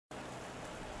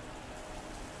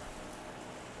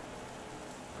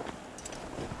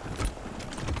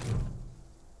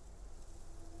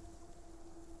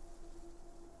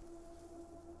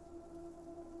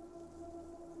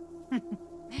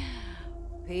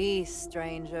Peace,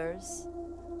 strangers.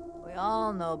 We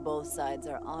all know both sides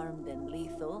are armed and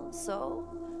lethal, so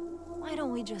why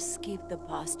don't we just skip the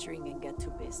posturing and get to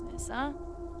business, huh?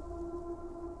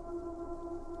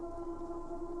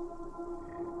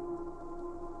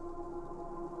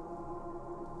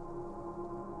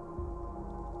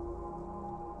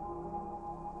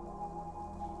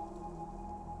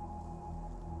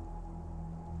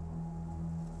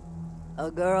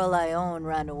 A girl I own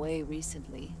ran away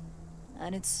recently,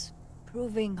 and it's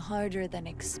proving harder than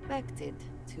expected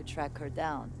to track her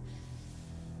down.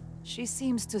 She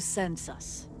seems to sense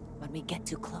us when we get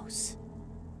too close.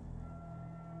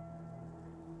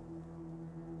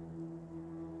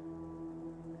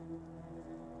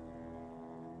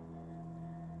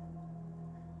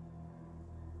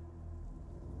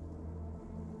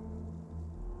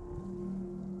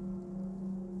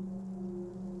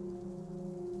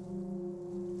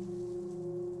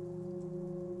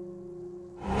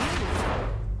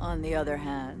 On the other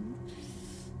hand,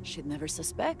 she'd never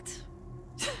suspect.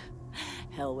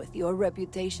 Hell with your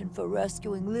reputation for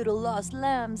rescuing little lost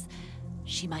lambs.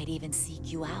 She might even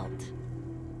seek you out.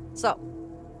 So,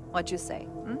 what you say,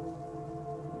 hmm?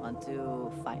 Want to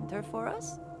find her for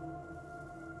us?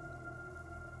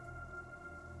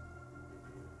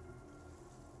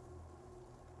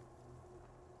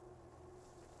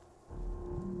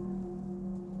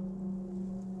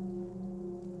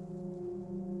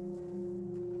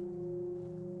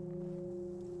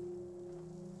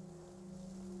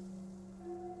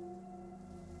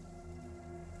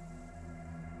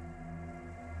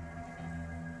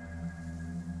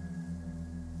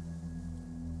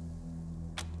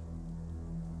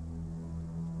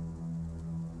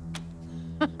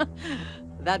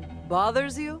 That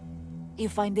bothers you? You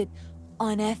find it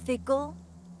unethical?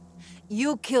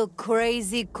 You kill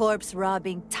crazy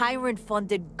corpse-robbing,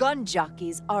 tyrant-funded gun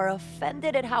jockeys are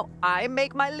offended at how I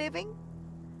make my living?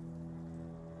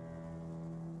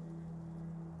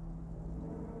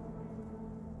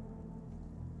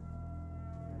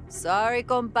 Sorry,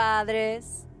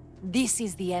 compadres. This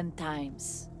is the end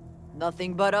times.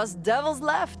 Nothing but us devils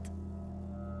left.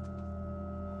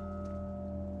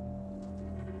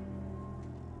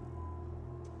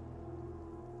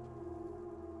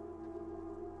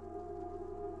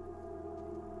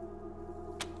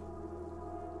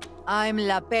 I'm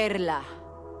La Perla,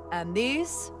 and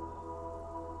these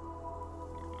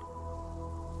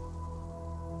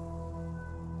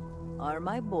are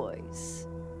my boys.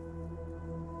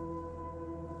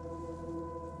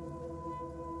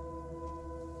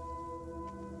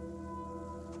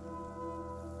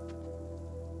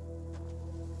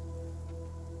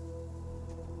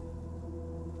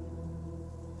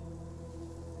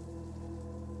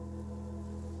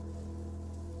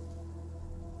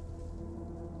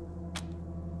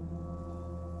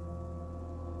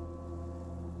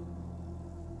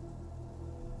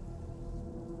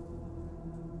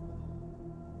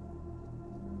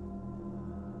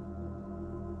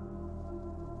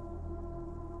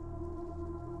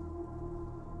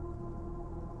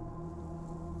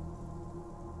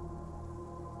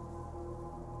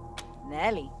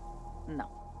 Nelly? No.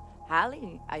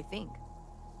 Hallie, I think.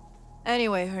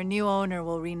 Anyway, her new owner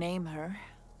will rename her.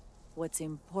 What's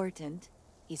important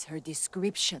is her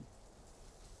description.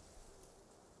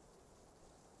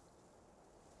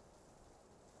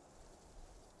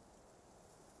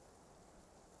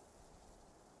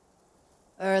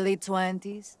 Early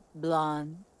 20s,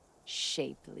 blonde,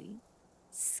 shapely,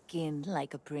 skin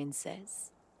like a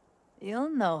princess.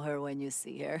 You'll know her when you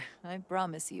see her, I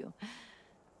promise you.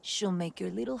 She'll make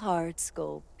your little hearts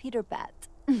go Peter-pat.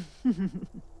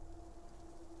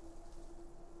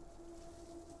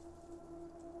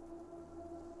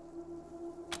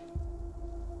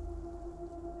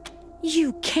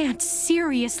 You can't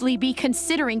seriously be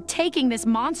considering taking this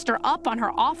monster up on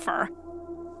her offer.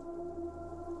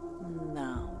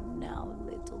 Now,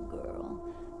 little girl.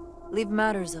 Leave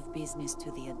matters of business to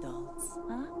the adults,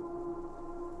 huh?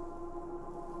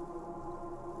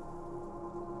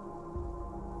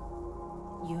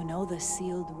 You know the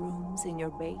sealed rooms in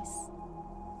your base?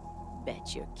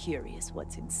 Bet you're curious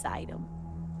what's inside them.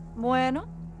 Bueno,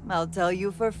 I'll tell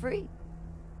you for free.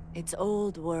 It's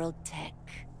old world tech.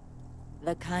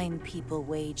 The kind people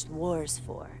waged wars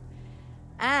for.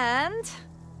 And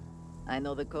I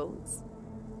know the codes.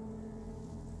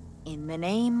 In the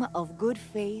name of good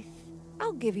faith,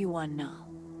 I'll give you one now.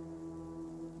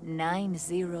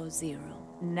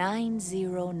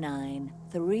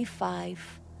 900-909-3500.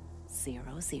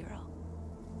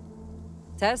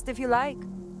 Test if you like.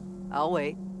 I'll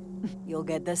wait. You'll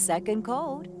get the second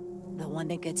code. The one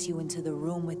that gets you into the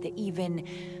room with the even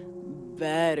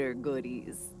better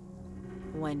goodies.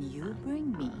 When you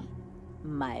bring me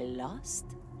my lost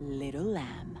little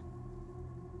lamb.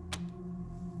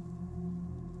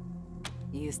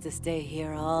 Used to stay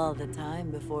here all the time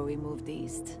before we moved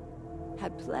east.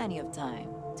 Had plenty of time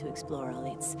to explore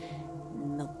all its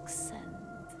nooks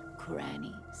and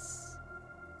crannies.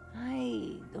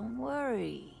 Don't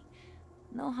worry.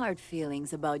 No hard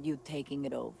feelings about you taking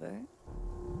it over.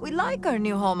 We like our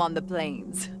new home on the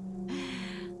plains.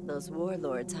 Those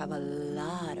warlords have a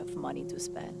lot of money to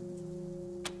spend.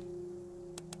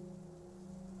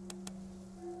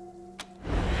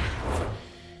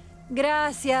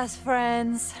 Gracias,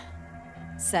 friends.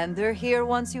 Send her here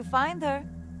once you find her.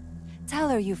 Tell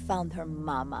her you found her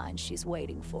mama and she's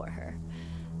waiting for her.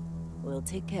 We'll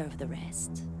take care of the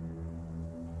rest.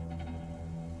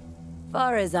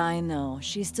 Far as I know,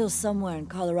 she's still somewhere in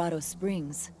Colorado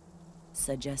Springs.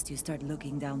 Suggest you start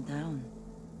looking downtown.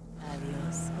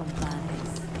 Adios,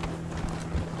 compadres.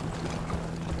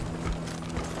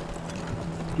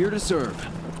 Here to serve.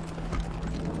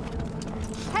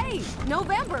 Hey,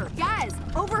 November! Guys,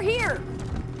 over here!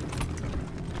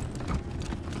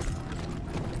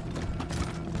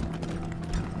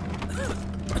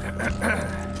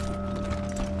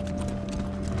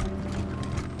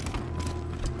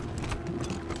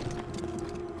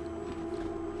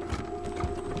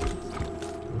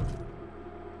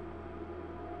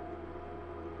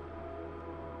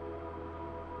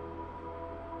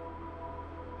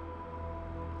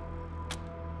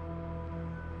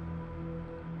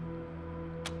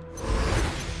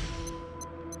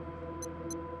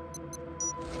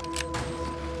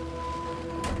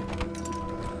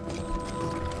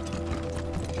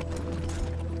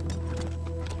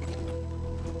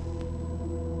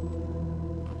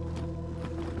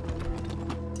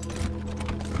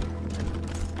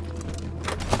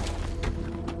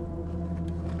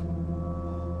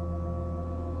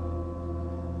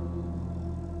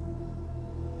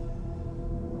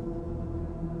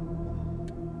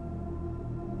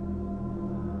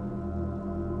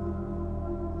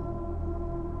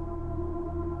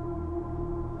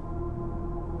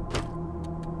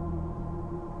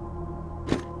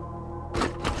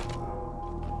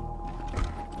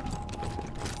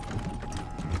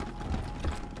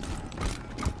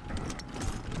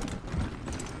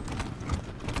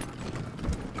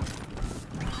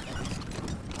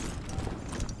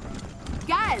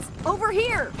 Guys, over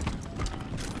here!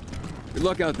 Good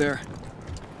luck out there.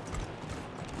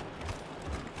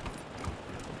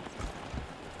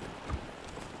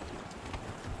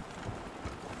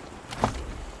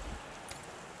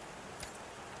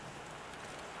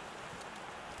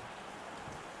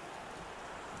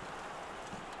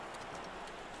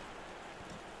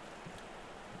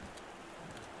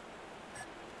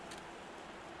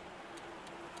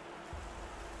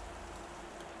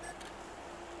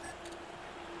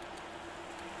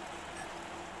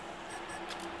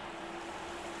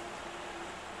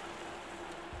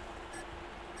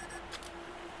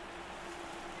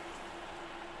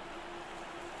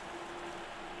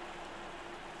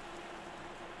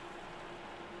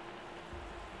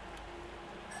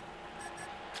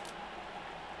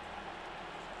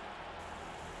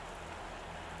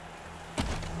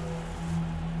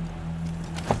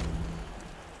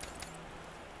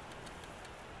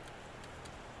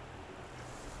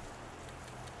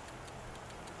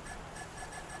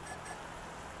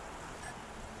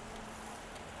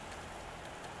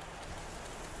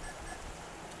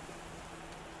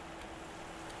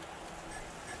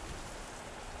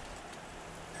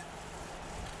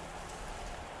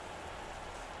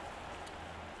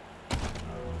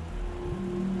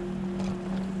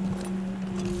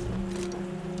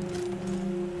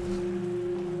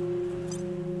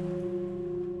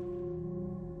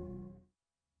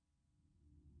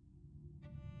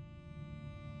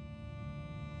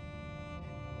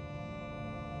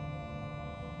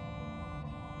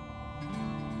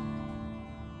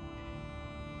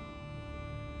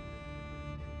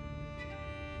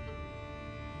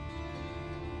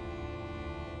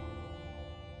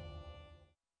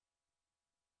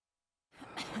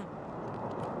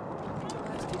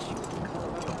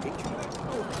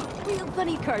 Real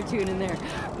funny cartoon in there.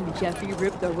 When Jeffy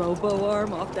ripped the robo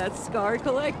arm off that scar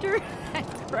collector.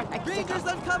 Rangers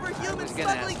uncover human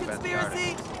smuggling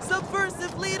conspiracy.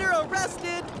 Subversive leader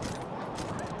arrested.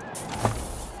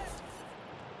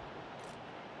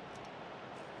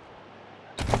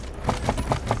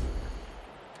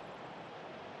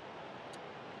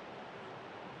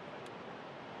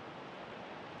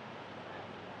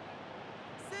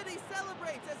 City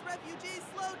celebrates as refugees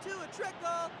slow to a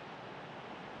trickle.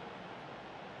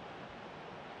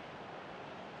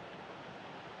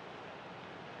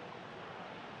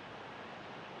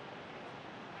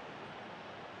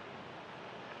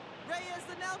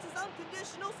 SLAVER'S announces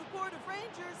unconditional support of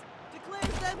Rangers,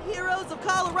 declares them heroes of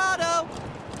Colorado.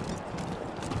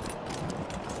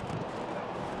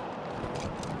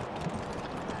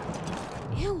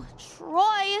 Ew,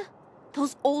 Troy!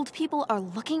 Those old people are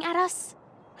looking at us?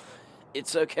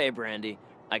 It's okay, Brandy.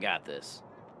 I got this.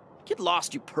 Get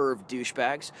lost, you perv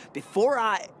douchebags. Before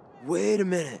I... Wait a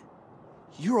minute.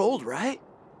 You're old, right?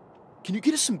 Can you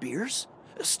get us some beers?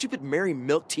 Stupid Mary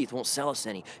Milkteeth won't sell us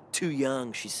any. Too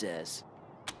young, she says.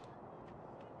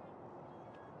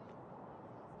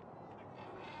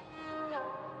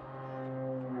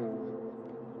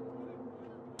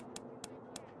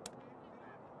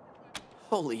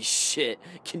 Holy shit.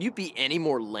 Can you be any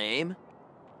more lame?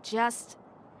 Just...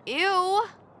 ew!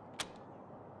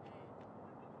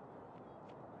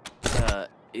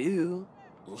 Ew.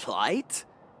 Light?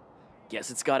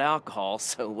 Guess it's got alcohol,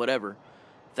 so whatever.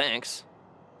 Thanks.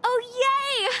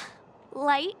 Oh, yay!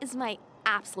 Light is my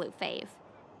absolute fave.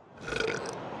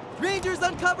 Rangers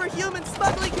uncover human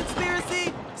smuggling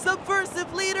conspiracy.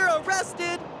 Subversive leader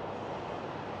arrested.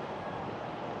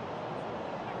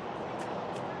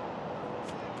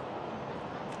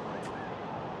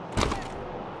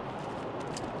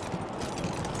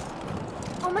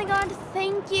 Oh my god,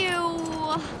 thank you!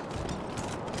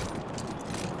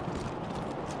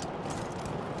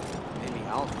 Maybe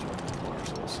I'll join the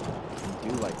commercials. I do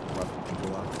like roughing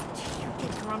people up. You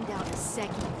get drummed out a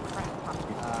second crap.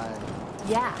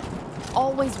 Yeah,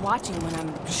 always watching when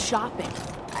I'm shopping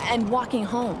and walking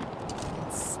home.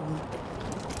 And sleeping.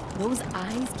 Those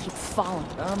eyes keep falling.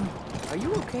 Are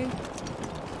you okay?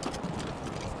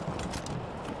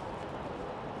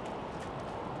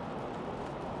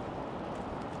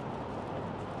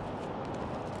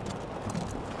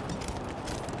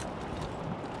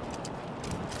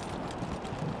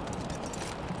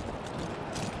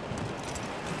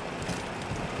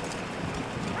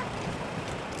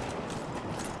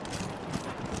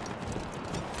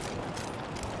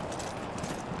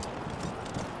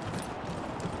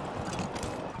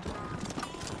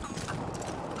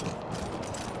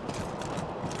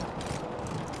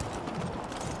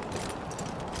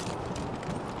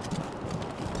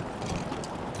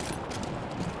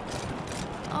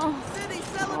 City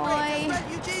celebrates as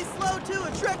refugees slow to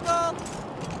a trickle.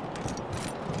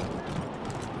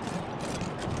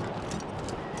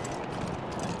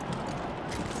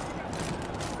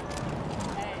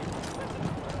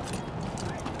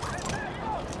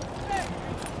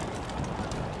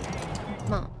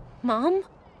 Mom?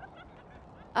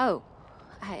 Oh,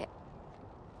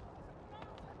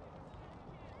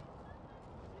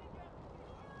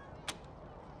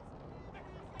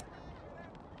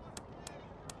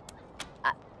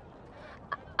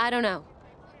 I don't know.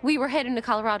 We were heading to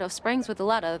Colorado Springs with a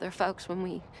lot of other folks when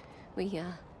we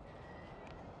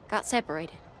got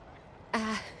separated.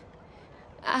 I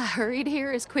hurried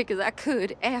here as quick as I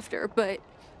could after, but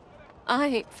I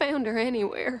ain't found her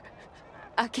anywhere.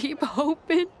 I keep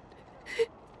hoping.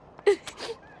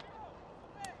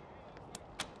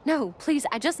 No, please,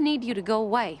 I just need you to go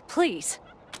away, please.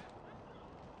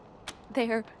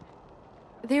 There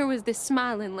was this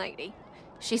smiling lady.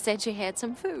 She said she had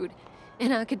some food,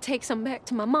 and I could take some back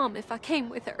to my mom if I came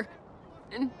with her.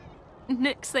 And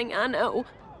next thing I know,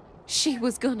 she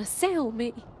was gonna sell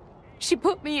me. She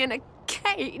put me in a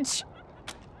cage.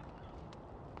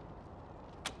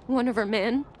 One of her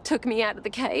men took me out of the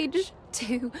cage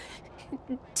to...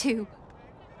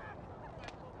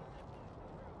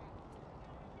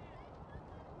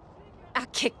 I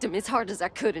kicked him as hard as I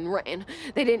could and ran.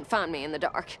 They didn't find me in the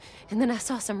dark. And then I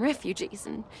saw some refugees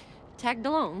and tagged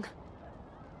along.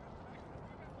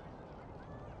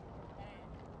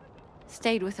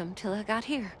 Stayed with them till I got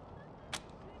here.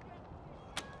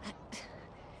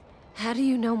 How do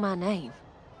you know my name?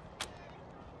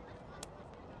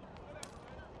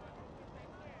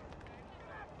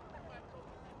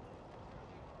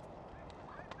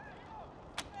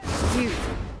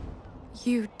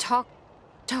 You talked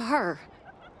to her.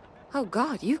 Oh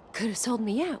God, you could have sold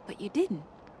me out, but you didn't.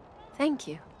 Thank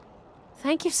you.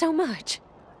 Thank you so much.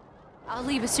 I'll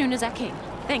leave as soon as I can.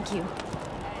 Thank you.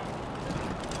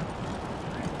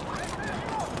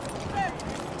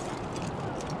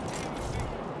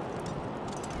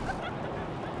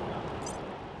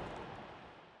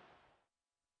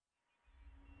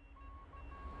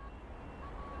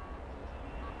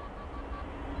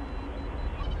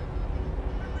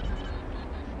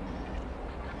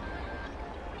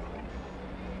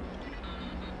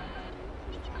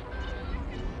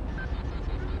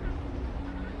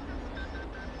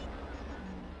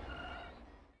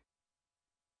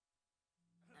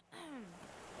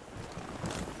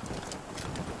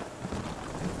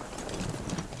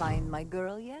 find my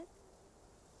girl yet?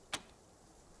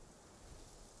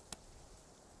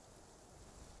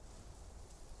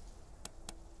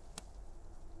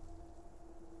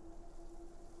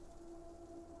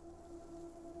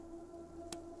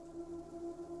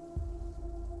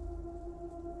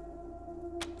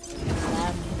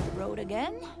 Slam hit the road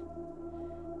again?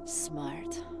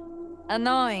 Smart.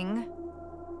 Annoying,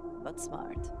 but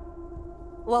smart.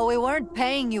 Well, we weren't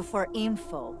paying you for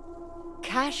info.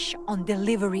 Cash on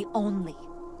delivery only.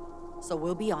 So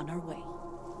we'll be on our way.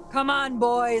 Come on,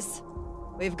 boys.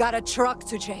 We've got a truck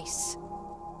to chase.